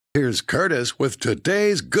Here's Curtis with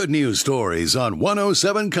today's good news stories on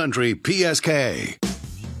 107 Country PSK.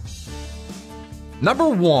 Number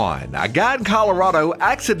 1, a guy in Colorado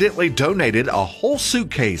accidentally donated a whole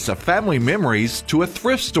suitcase of family memories to a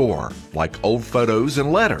thrift store, like old photos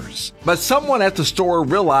and letters. But someone at the store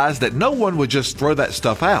realized that no one would just throw that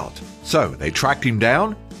stuff out. So they tracked him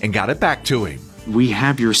down and got it back to him. We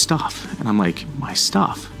have your stuff. And I'm like, my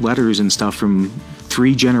stuff? Letters and stuff from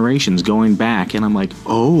 3 generations going back. And I'm like,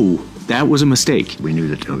 oh, that was a mistake. We knew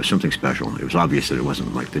that it was something special. It was obvious that it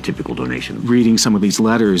wasn't like the typical donation. Reading some of these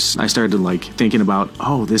letters, I started thinking about,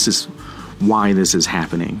 oh, this is why this is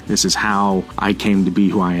happening. This is how I came to be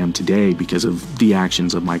who I am today because of the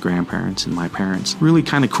actions of my grandparents and my parents. Really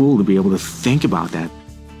kind of cool to be able to think about that.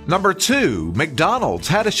 Number 2, McDonald's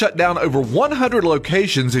had to shut down over 100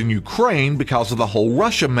 locations in Ukraine because of the whole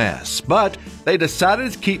Russia mess, but they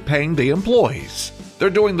decided to keep paying the employees. They're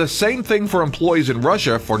doing the same thing for employees in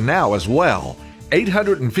Russia for now as well.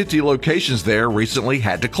 850 locations there recently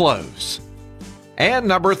had to close. And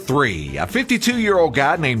number 3, a 52-year-old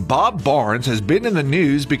guy named Bob Barnes has been in the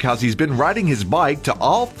news because he's been riding his bike to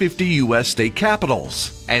all 50 U.S. state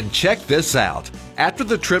capitals. And check this out. After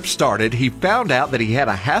the trip started, he found out that he had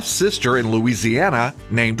a half-sister in Louisiana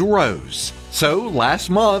named Rose. So last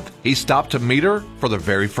month, he stopped to meet her for the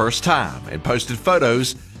very first time and posted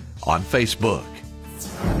photos on Facebook.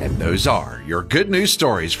 And those are your good news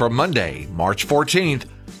stories for Monday, March 14th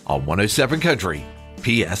on 107 Country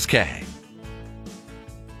PSK.